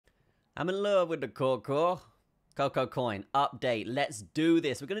I'm in love with the Coco. Coco coin update. Let's do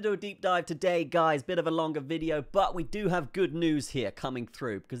this. We're going to do a deep dive today, guys. Bit of a longer video, but we do have good news here coming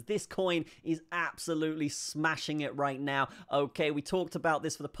through because this coin is absolutely smashing it right now. Okay, we talked about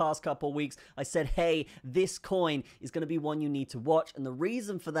this for the past couple of weeks. I said, hey, this coin is going to be one you need to watch. And the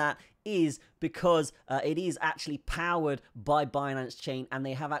reason for that is because it is actually powered by Binance Chain, and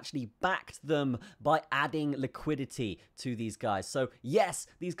they have actually backed them by adding liquidity to these guys. So yes,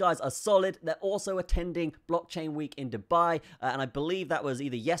 these guys are solid. They're also attending Blockchain Week in Dubai, and I believe that was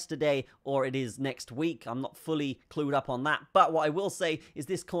either yesterday or it is next week. I'm not fully clued up on that, but what I will say is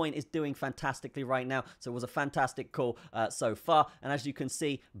this coin is doing fantastically right now. So it was a fantastic call so far, and as you can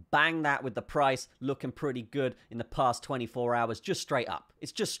see, bang that with the price looking pretty good in the past 24 hours, just straight up.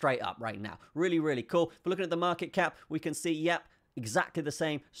 It's just straight up right now. Really, really cool. If we're looking at the market cap, we can see, yep, exactly the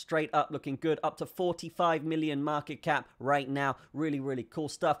same, straight up, looking good, up to 45 million market cap right now. Really, really cool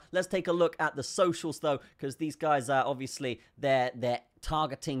stuff. Let's take a look at the socials though, because these guys are obviously, they're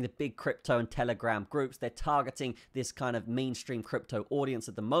targeting the big crypto and Telegram groups. They're targeting this kind of mainstream crypto audience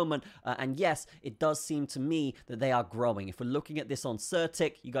at the moment. And yes, it does seem to me that they are growing. If we're looking at this on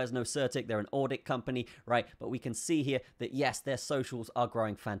Certic, you guys know Certic, they're an audit company, right? But we can see here that yes, their socials are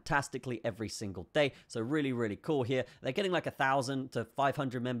growing fantastically every single day. So really, really cool here. They're getting like 1,000 to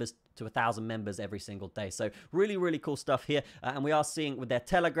 500 members to 1,000 members every single day. So really, really cool stuff here. And we are seeing with their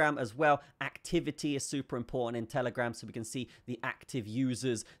Telegram as well, activity is super important in Telegram. So we can see the active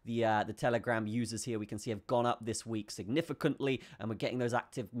users, the Telegram users here, we can see have gone up this week significantly, and we're getting those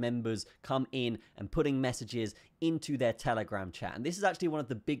active members come in and putting messages into their Telegram chat. And this is actually one of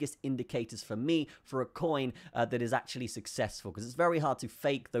the biggest indicators for me for a coin that is actually successful, because it's very hard to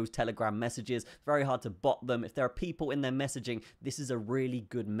fake those Telegram messages, very hard to bot them. If there are people in their messaging, this is a really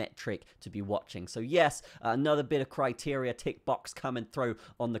good metric to be watching. So yes, another bit of criteria tick box coming through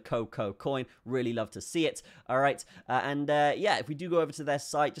on the Coco coin. Really love to see it. All right, yeah, if we do go over to their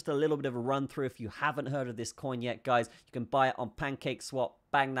site, just a little bit of a run through. If you haven't heard of this coin yet, guys, you can buy it on PancakeSwap.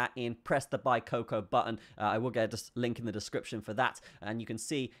 Bang that in, press the buy Coco button. I will get a link in the description for that. And you can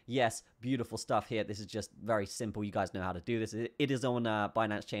see, yes, beautiful stuff here. This is just very simple. You guys know how to do this. It is on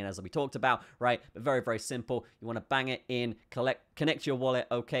Binance Chain, as we talked about, right? But very, very simple. You want to bang it in, connect your wallet,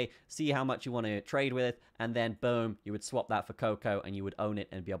 okay, see how much you want to trade with it, and then boom, you would swap that for Coco and you would own it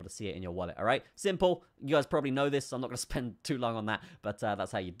and be able to see it in your wallet, all right? Simple. You guys probably know this, so I'm not going to spend too long on that, but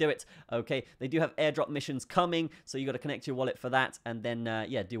that's how you do it, okay? They do have airdrop missions coming, so you got to connect your wallet for that, and then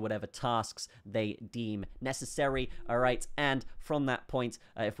yeah, do whatever tasks they deem necessary. All right, and from that point,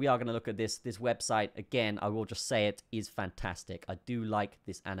 if we are going to look at this website again, I will just say it is fantastic. I do like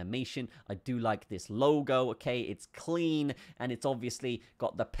this animation. I do like this logo. Okay, it's clean, and it's obviously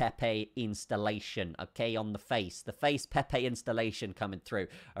got the Pepe installation. Okay, on the face Pepe installation coming through.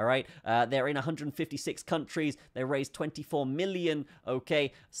 All right, they're in 156 countries. They raised 24 million.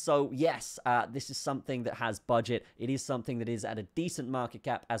 Okay, so yes, this is something that has budget. It is something that is at a decent market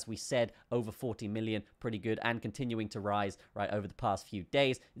cap, as we said, over 40 million, pretty good, and continuing to rise right over the past few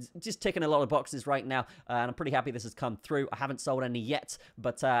days. It's just ticking a lot of boxes right now, and I'm pretty happy this has come through. I haven't sold any yet,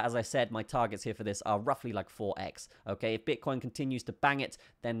 but as I said, my targets here for this are roughly like 4x. Okay, if Bitcoin continues to bang it,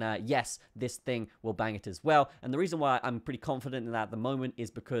 then yes, this thing will bang it as well. And the reason why I'm pretty confident in that at the moment is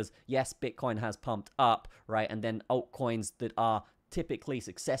because yes, Bitcoin has pumped up, right, and then altcoins that are typically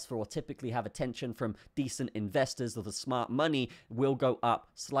successful or typically have attention from decent investors or the smart money will go up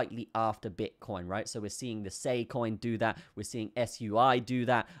slightly after Bitcoin, right? So we're seeing the Say coin do that. We're seeing SUI do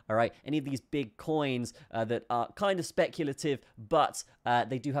that, all right? Any of these big coins that are kind of speculative, but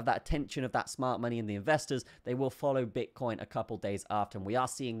they do have that attention of that smart money and the investors, they will follow Bitcoin a couple days after. And we are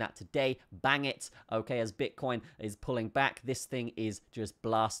seeing that today. Bang it, okay, as Bitcoin is pulling back, this thing is just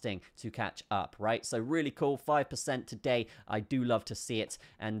blasting to catch up, right? So really cool, 5% today. I do love to see it,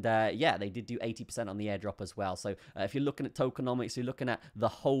 and yeah, they did do 80% on the airdrop as well. So if you're looking at tokenomics, you're looking at the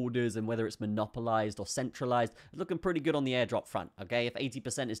holders and whether it's monopolized or centralized, it's looking pretty good on the airdrop front. Okay, if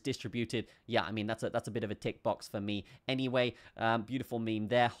 80% is distributed, yeah, I mean that's a bit of a tick box for me anyway. Beautiful meme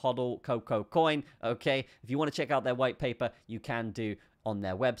there, hodl Coco coin. Okay, if you want to check out their white paper, you can do on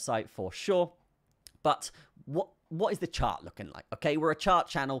their website for sure. But what is the chart looking like? Okay, we're a chart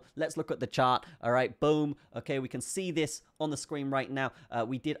channel. Let's look at the chart. All right, boom. Okay, we can see this on the screen right now.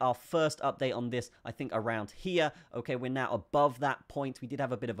 We did our first update on this, I think, around here. Okay, we're now above that point. We did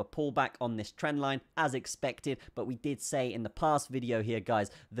have a bit of a pullback on this trend line, as expected, but we did say in the past video here, guys,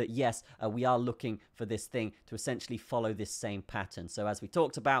 that yes, we are looking for this thing to essentially follow this same pattern. So as we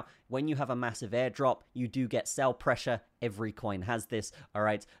talked about, when you have a massive airdrop, you do get sell pressure every coin has this, all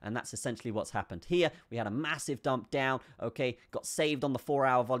right? And that's essentially what's happened here. We had a massive dump down, okay? Got saved on the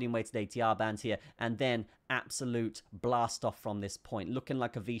 4-hour volume-weighted ATR band here, and then absolute blast off from this point, looking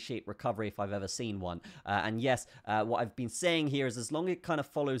like a V-shaped recovery if I've ever seen one. And yes, what I've been saying here is as long as it kind of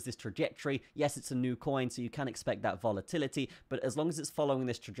follows this trajectory, yes, it's a new coin, so you can expect that volatility, but as long as it's following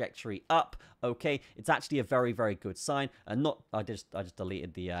this trajectory up, okay, it's actually a very, very good sign. And I just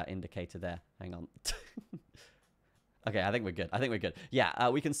deleted the indicator there. Hang on. Okay, I think we're good. I think we're good. Yeah,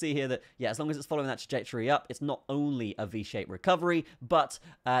 we can see here that, yeah, as long as it's following that trajectory up, it's not only a V-shaped recovery, but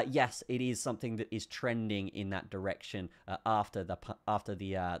yes, it is something that is trending in that direction after the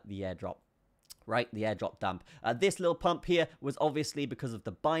airdrop. Right, the airdrop dump. This little pump here was obviously because of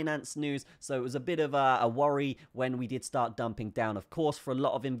the Binance news, so it was a bit of a worry when we did start dumping down, of course, for a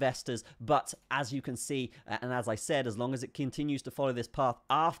lot of investors, but as you can see, and as I said, as long as it continues to follow this path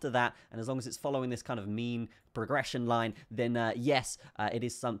after that, and as long as it's following this kind of mean progression line, then yes, it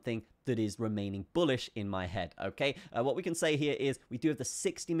is something that is remaining bullish in my head, okay? What we can say here is we do have the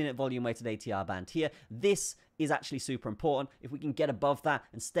 60-minute volume-weighted ATR band here. This is actually super important. If we can get above that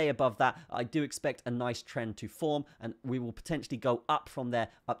and stay above that, I do expect a nice trend to form, and we will potentially go up from there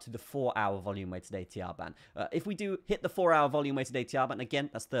up to the 4-hour volume-weighted ATR band. If we do hit the 4-hour volume-weighted ATR band, again,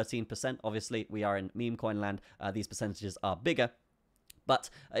 that's 13%. Obviously, we are in meme coin land. These percentages are bigger.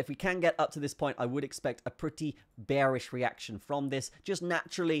 But if we can get up to this point, I would expect a pretty bearish reaction from this, just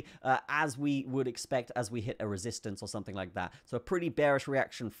naturally, as we would expect as we hit a resistance or something like that. So a pretty bearish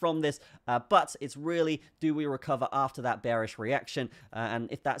reaction from this, but it's really, do we recover after that bearish reaction?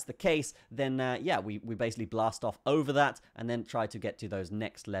 And if that's the case, then yeah, we basically blast off over that and then try to get to those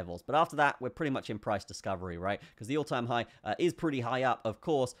next levels. But after that, we're pretty much in price discovery, right? Because the all-time high is pretty high up, of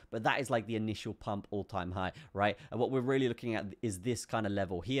course, but that is like the initial pump all-time high, right? And what we're really looking at is this kind of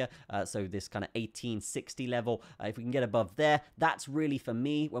level here, so this kind of 1860 level. If we can get above there, that's really for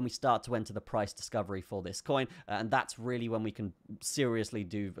me when we start to enter the price discovery for this coin, and that's really when we can seriously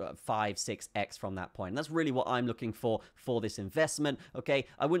do 5-6x from that point. And that's really what I'm looking for this investment. Okay,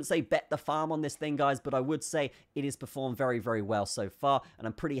 I wouldn't say bet the farm on this thing, guys, but I would say it has performed very, very well so far, and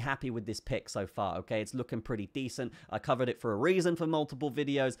I'm pretty happy with this pick so far. Okay, it's looking pretty decent. I covered it for a reason for multiple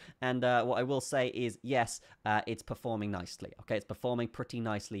videos, and what I will say is yes, it's performing nicely. Okay, it's performing pretty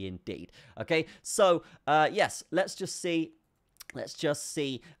nicely indeed. Okay, so yes, let's just see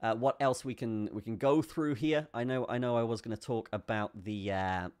what else we can go through here. I know I was going to talk about the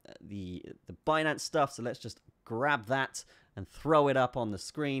Binance stuff, so let's just grab that and throw it up on the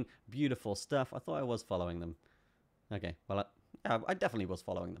screen. Beautiful stuff. I thought I was following them. Okay, well, I definitely was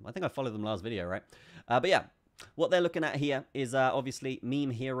following them. I think I followed them last video, right? But yeah. What they're looking at here is obviously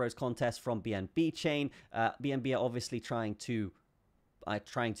meme heroes contest from BNB chain. BNB are obviously trying to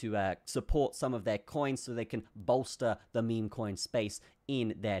support some of their coins so they can bolster the meme coin space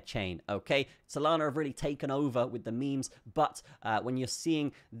in their chain. Okay, Solana have really taken over with the memes, but when you're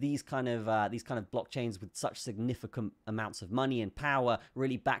seeing these kind of blockchains with such significant amounts of money and power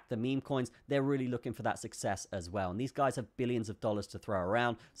really back the meme coins, they're really looking for that success as well. And these guys have billions of dollars to throw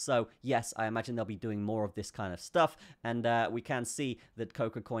around. So yes, I imagine they'll be doing more of this kind of stuff, and we can see that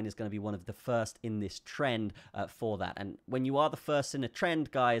Coco coin is going to be one of the first in this trend for that. And when you are the first in a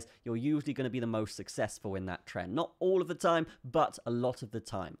trend, guys, you're usually going to be the most successful in that trend. Not all of the time, but a lot of the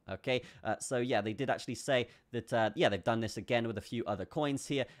time. Okay, so yeah, they did actually say that yeah, they've done this again with a few other coins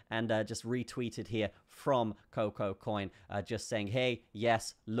here, and just retweeted here from Coco coin, just saying, hey,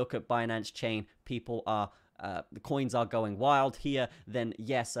 yes, look at Binance chain, people are the coins are going wild here, then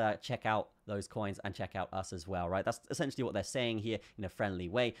yes, check out those coins and check out us as well, right? That's essentially what they're saying here in a friendly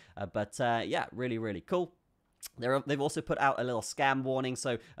way, but yeah, really, really cool. They've also put out a little scam warning.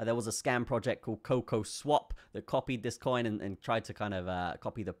 So there was a scam project called Coco Swap that copied this coin and tried to kind of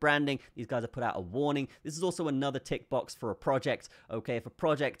copy the branding. These guys have put out a warning. This is also another tick box for a project. Okay, if a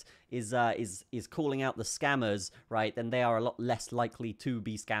project is calling out the scammers, right, then they are a lot less likely to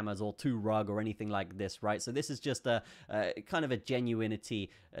be scammers or to rug or anything like this, right? So this is just a kind of a genuinity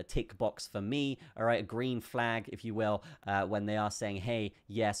tick box for me, all right, a green flag, if you will, when they are saying, hey,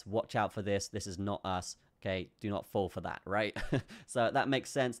 yes, watch out for this. This is not us. Okay, do not fall for that, right? So that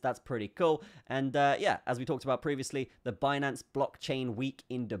makes sense. That's pretty cool. And yeah, as we talked about previously, the Binance Blockchain Week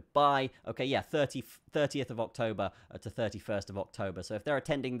in Dubai. Okay, yeah, 30th of October to 31st of October. So if they're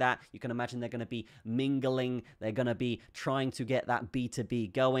attending that, you can imagine they're going to be mingling. They're going to be trying to get that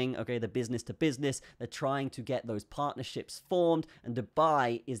B2B going, okay, the business to business. They're trying to get those partnerships formed. And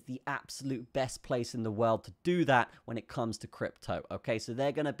Dubai is the absolute best place in the world to do that when it comes to crypto, okay? So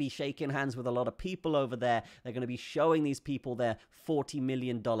they're going to be shaking hands with a lot of people over there. there. They're going to be showing these people their $40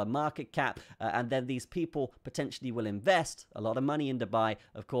 million market cap, and then these people potentially will invest a lot of money in Dubai,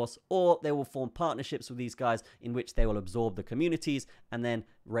 of course, or they will form partnerships with these guys in which they will absorb the communities and then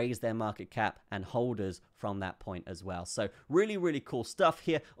raise their market cap and holders from that point as well. So really, really cool stuff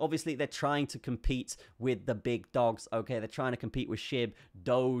here. Obviously, they're trying to compete with the big dogs, okay? They're trying to compete with SHIB,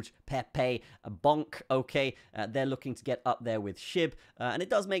 Doge, Pepe, Bonk, okay? They're looking to get up there with SHIB, and it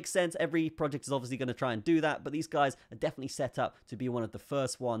does make sense. Every project is obviously going to try and do that, but these guys are definitely set up to be one of the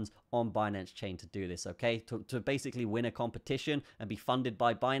first ones on Binance Chain to do this, okay? To basically win a competition and be funded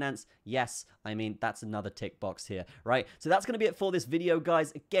by Binance. Yes, I mean, that's another tick box here, right? So that's going to be it for this video,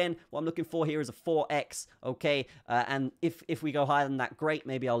 guys. Again, what I'm looking for here is a 4x, okay? And if we go higher than that, great.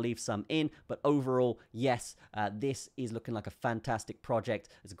 Maybe I'll leave some in. But overall, yes, this is looking like a fantastic project.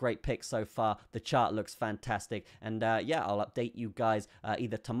 It's a great pick so far. The chart looks fantastic. And yeah, I'll update you guys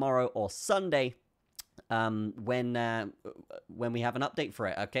either tomorrow or Sunday when we have an update for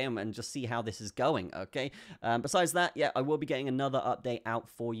it, okay, and just see how this is going, okay. Besides that, yeah, I will be getting another update out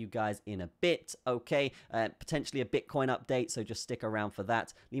for you guys in a bit, okay, potentially a Bitcoin update, so just stick around for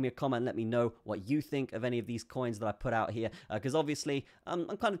that. Leave me a comment, let me know what you think of any of these coins that I put out here, because obviously I'm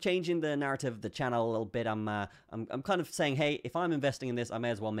kind of changing the narrative of the channel a little bit. I'm kind of saying, hey, if I'm investing in this, I may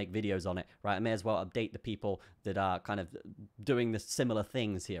as well make videos on it, right? I may as well update the people that are kind of doing the similar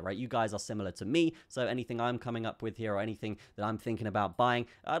things here, right? You guys are similar to me, so anything I'm coming up with here or anything that I'm thinking about buying,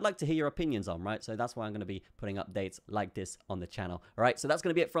 I'd like to hear your opinions on, right? So that's why I'm going to be putting updates like this on the channel. All right, so that's going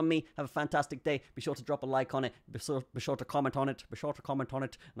to be it from me. Have a fantastic day. Be sure to drop a like on it. Be sure to comment on it.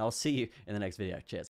 And I'll see you in the next video. Cheers.